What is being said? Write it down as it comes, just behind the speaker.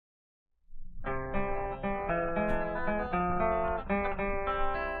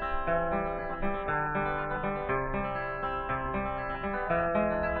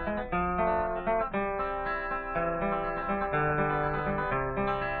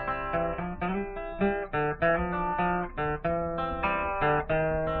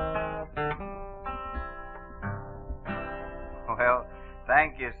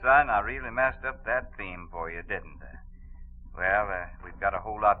son, I really messed up that theme for you, didn't I? Well, we've got a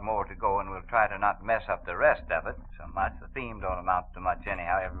whole lot more to go, and we'll try to not mess up the rest of it so much. The theme don't amount to much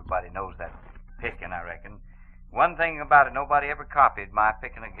anyhow. Everybody knows that picking, I reckon. One thing about it, nobody ever copied my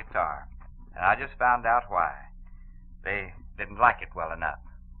picking a guitar, and I just found out why. They didn't like it well enough.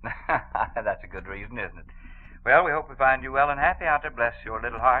 That's a good reason, isn't it? Well, we hope we find you well and happy out there. Bless your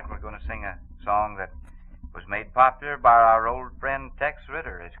little heart. We're going to sing a song that was made popular by our old friend Tex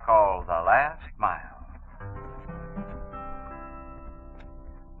Ritter. It's called The Last Mile.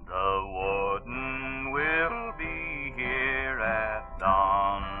 The warden will be here at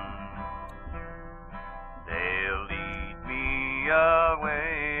dawn. They'll lead me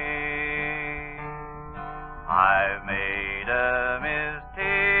away. I've made a mistake,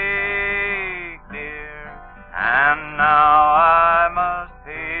 dear, and now I must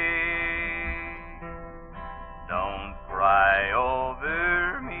pay. Don't cry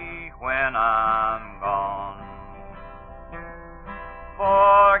over me when I'm gone.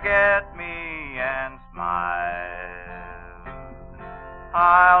 Forget me and smile.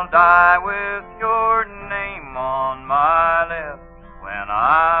 I'll die with your name on my lips when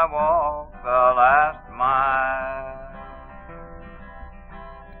I walk the last mile.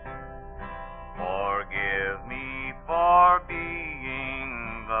 Forgive me for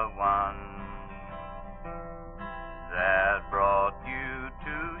being the one that brought you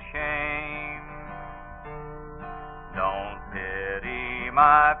to shame. Don't pity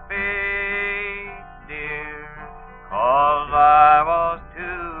my fate, dear, 'cause I was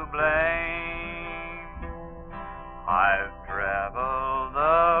to blame. I've traveled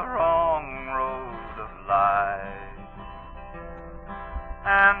the wrong road of life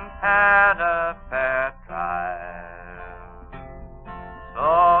and had a fair trial.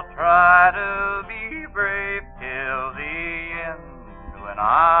 So try to be brave till the end when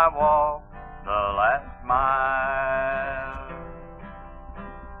I walk the last mile.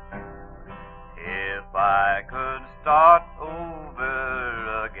 If I could start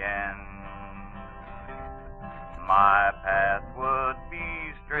over again, my path would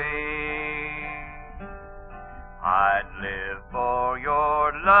be straight. I'd live for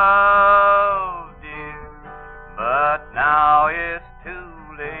your love, dear, but now it's too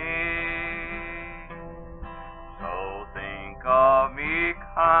late. So think of me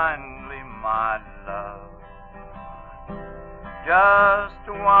kindly, my love, just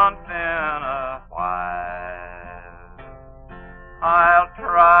once in a while. I'll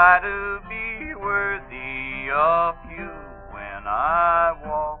try to be worthy of you when I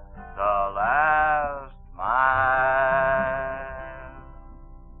walk the last mile.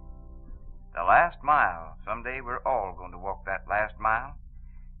 The last mile. Someday we're all going to walk that last mile.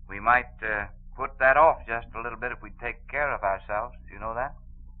 We might put that off just a little bit if we take care of ourselves. Do you know that?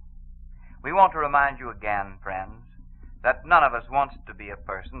 We want to remind you again, friends, that none of us wants to be a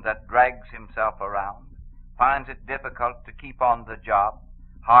person that drags himself around, finds it difficult to keep on the job,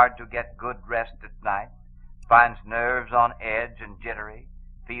 hard to get good rest at night, finds nerves on edge and jittery,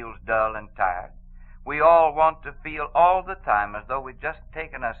 feels dull and tired. We all want to feel all the time as though we'd just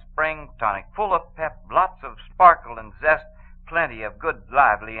taken a spring tonic, full of pep, lots of sparkle and zest, plenty of good,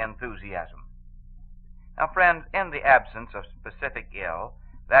 lively enthusiasm. Now, friends, in the absence of specific ill,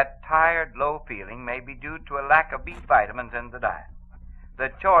 that tired, low feeling may be due to a lack of B vitamins in the diet. The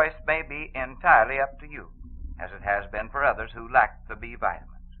choice may be entirely up to you, as it has been for others who lack the B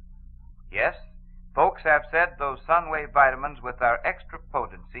vitamins. Yes, folks have said those Sunway vitamins with their extra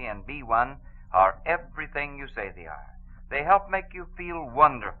potency and B1 are everything you say they are. They help make you feel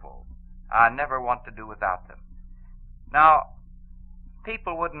wonderful. I never want to do without them. Now,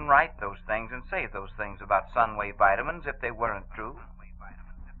 people wouldn't write those things and say those things about Sunway vitamins if they weren't true.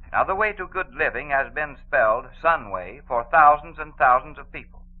 Now, the way to good living has been spelled Sunway for thousands and thousands of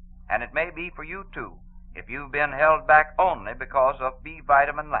people, and it may be for you too if you've been held back only because of B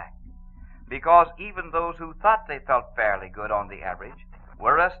vitamin lack. Because even those who thought they felt fairly good on the average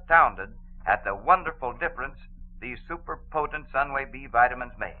were astounded at the wonderful difference these super potent Sunway B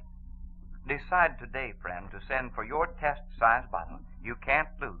vitamins made. Decide today, friend, to send for your test size bottle. You can't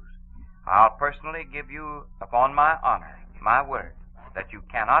lose. I'll personally give you, upon my honor, my word, that you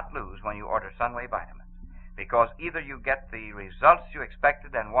cannot lose when you order Sunway vitamins, because either you get the results you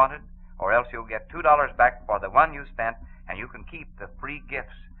expected and wanted, or else you'll get $2 back for the one you spent, and you can keep the free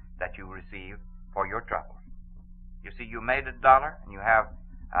gifts that you receive for your troubles. You see, you made $1, and you have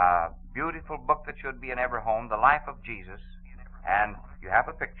a beautiful book that should be in every home, The Life of Jesus, and you have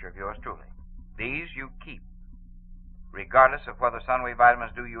a picture of yours truly. These you keep, regardless of whether Sunway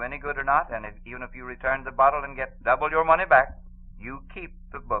vitamins do you any good or not, and even if you return the bottle and get double your money back, you keep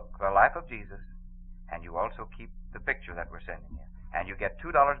the book, The Life of Jesus, and you also keep the picture that we're sending you. And you get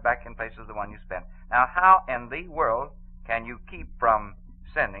 $2 back in place of the one you spent. Now, how in the world can you keep from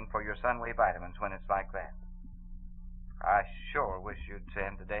sending for your Sunway vitamins when it's like that? I sure wish you'd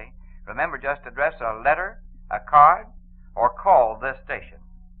send today. Remember, just address a letter, a card, or call this station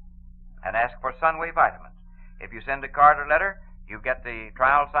and ask for Sunway vitamins. If you send a card or letter, you get the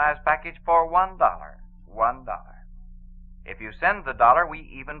trial size package for $1. $1. If you send the dollar, we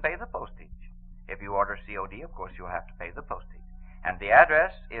even pay the postage. If you order COD, of course, you'll have to pay the postage. And the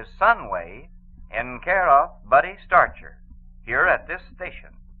address is Sunway, in care of Buddy Starcher, here at this station.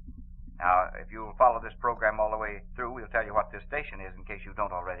 Now, if you'll follow this program all the way through, we'll tell you what this station is in case you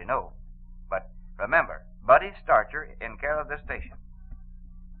don't already know. But remember, Buddy Starcher, in care of this station.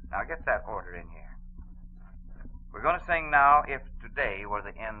 Now, get that order in here. We're going to sing now, If Today Were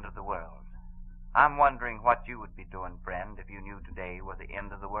the End of the World. I'm wondering what you would be doing, friend, if you knew today were the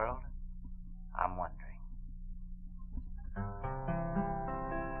end of the world. I'm wondering.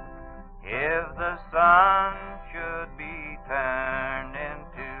 If the sun should be turned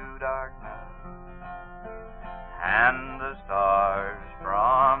into darkness, and the stars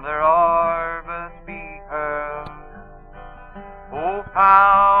from their orbits be hurled, oh,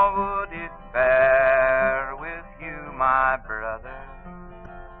 how would it fare with you, my brother,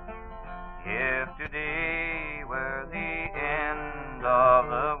 if today were the end of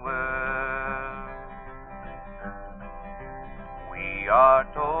the world? We are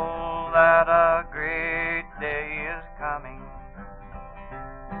told that a great day is coming,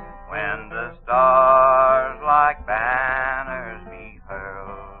 when the stars like banners be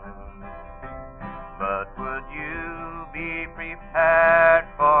hurled. But would you be prepared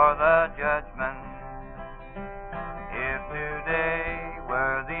for the judgment, if today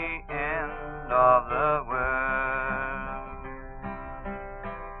were the end of the world?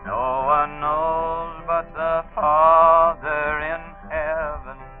 No one knows but the Father in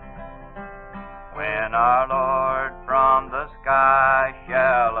heaven, when our Lord from the sky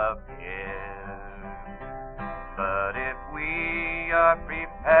shall appear. But if we are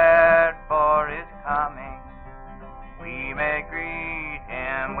prepared for His coming, we may greet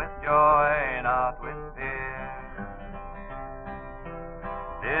Him with joy, not with fear.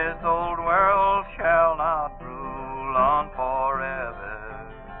 This old world shall not rule on forever,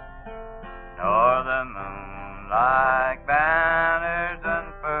 nor the moon like banners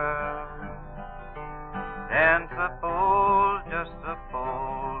unfurl. Then suppose, just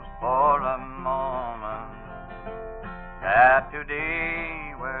suppose for a moment, that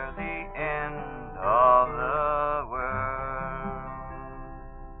today were the end of the world.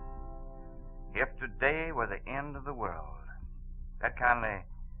 If today were the end of the world, that kind of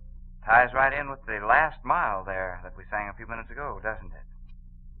ties right in with the last mile there that we sang a few minutes ago, doesn't it?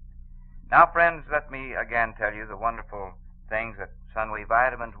 Now, friends, let me again tell you the wonderful things that Sunway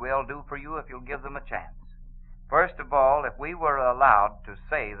vitamins will do for you if you'll give them a chance. First of all, if we were allowed to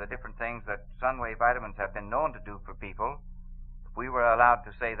say the different things that Sunway vitamins have been known to do for people, if we were allowed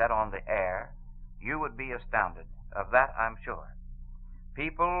to say that on the air, you would be astounded. Of that, I'm sure.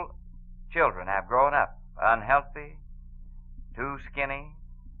 People, children, have grown up unhealthy, too skinny,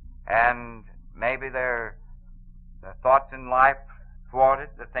 and maybe their thoughts in life thwarted.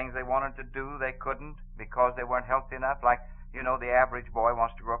 The things they wanted to do, they couldn't because they weren't healthy enough. Like, you know, the average boy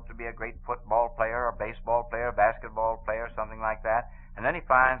wants to grow up to be a great football player or baseball player, basketball player, something like that. And then he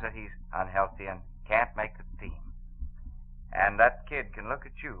finds that he's unhealthy and can't make the team. And that kid can look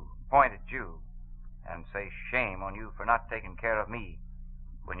at you, point at you, and say, shame on you for not taking care of me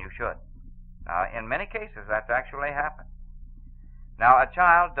when you should. Now, in many cases, that's actually happened. Now, a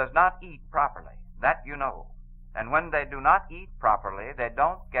child does not eat properly. That you know. And when they do not eat properly, they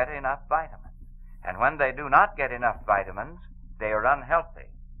don't get enough vitamins. And when they do not get enough vitamins, they are unhealthy.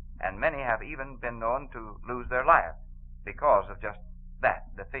 And many have even been known to lose their life because of just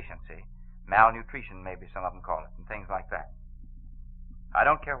that deficiency. Malnutrition, maybe some of them call it, and things like that. I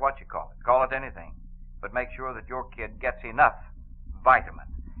don't care what you call it. Call it anything. But make sure that your kid gets enough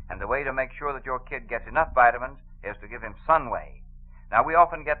vitamins. And the way to make sure that your kid gets enough vitamins is to give him Sunway. Now, we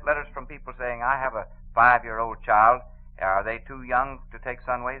often get letters from people saying, I have a 5-year-old child. Are they too young to take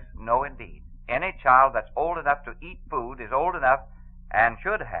Sunways? No, indeed. Any child that's old enough to eat food is old enough and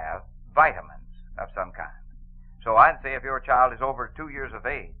should have vitamins of some kind. So I'd say if your child is over 2 years of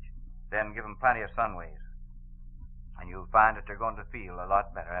age, then give them plenty of Sunways. And you'll find that they're going to feel a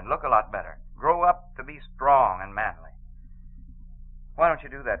lot better and look a lot better. Grow up to be strong and manly. Why don't you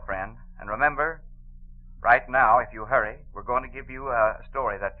do that, friend? And remember, right now, if you hurry, we're going to give you a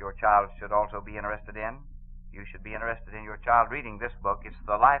story that your child should also be interested in. you should be interested in your child reading this book. It's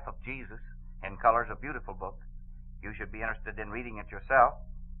The Life of Jesus in Colors, a beautiful book. You should be interested in reading it yourself.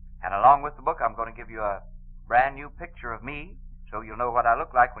 And along with the book, I'm going to give you a brand new picture of me so you'll know what I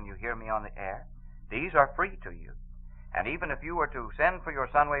look like when you hear me on the air. These are free to you. And even if you were to send for your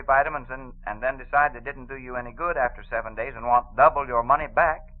Sunway vitamins and then decide they didn't do you any good after 7 days and want double your money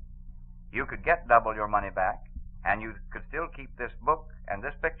back, you could get double your money back, and you could still keep this book and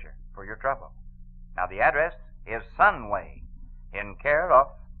this picture for your trouble. Now, the address is Sunway, in care of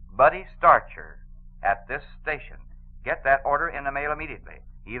Buddy Starcher at this station. Get that order in the mail immediately,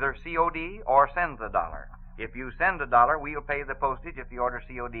 either COD or send the $1. If you send $1, we'll pay the postage. If you order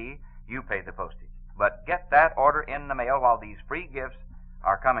COD, you pay the postage. But get that order in the mail while these free gifts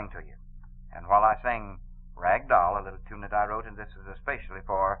are coming to you. And while I sing Rag Doll, a little tune that I wrote, and this is especially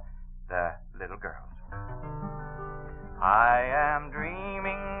for the little girls. I am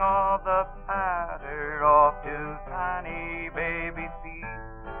dreaming of the patter of two tiny baby feet,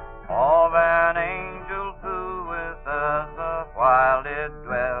 of an angel who with us while it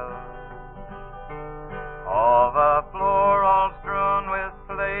dwells, of a floor all strewn with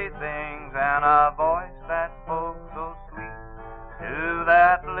playthings and a voice that spoke so sweet to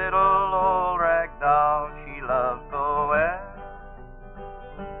that little old rag doll she loved so well.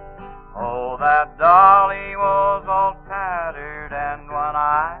 Oh, that dolly was all tattered, and one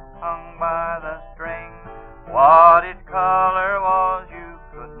eye hung by the string. What its color was you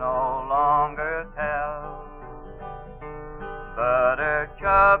could no longer tell, but her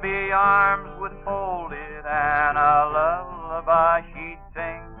chubby arms would fold it, and a lullaby she'd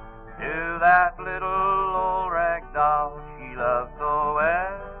sing to that little old rag doll she loved so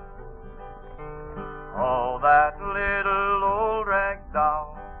well. Oh, that little old rag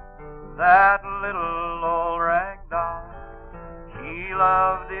doll, that little old rag doll, she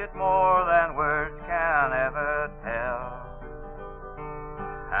loved it more than words can ever tell.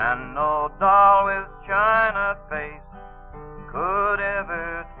 And no doll with china face could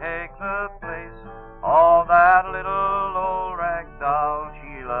ever take the place of that little old rag doll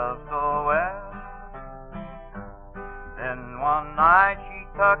she loved so well. Then one night she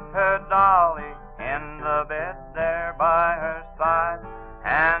tucked her dolly in the bed there by her side,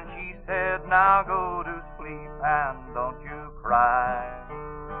 and she said, now go to sleep and don't you cry.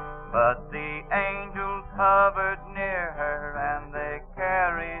 But the angels hovered near her and they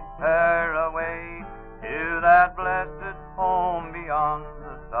carried her away to that blessed home beyond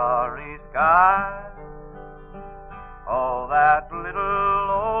the starry sky. Oh, that little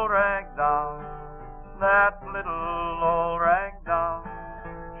old rag doll, that little old rag doll,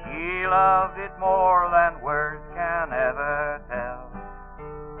 she loved it more than words can ever tell.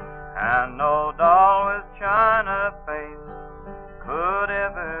 And no doll with china face could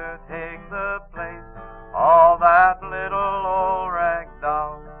ever take the place of that little old rag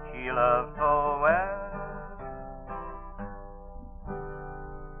doll she loved so well.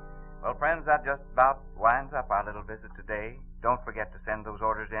 Well, friends, that just about winds up our little visit today. Don't forget to send those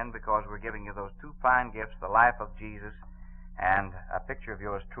orders in, because we're giving you those two fine gifts, the life of Jesus and a picture of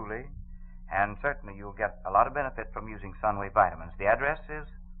yours truly. And certainly you'll get a lot of benefit from using Sunway vitamins. The address is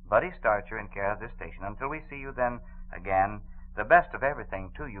Buddy Starcher, in care of this station. Until we see you then again, the best of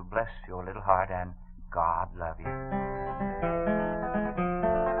everything to you. Bless your little heart, and God love you.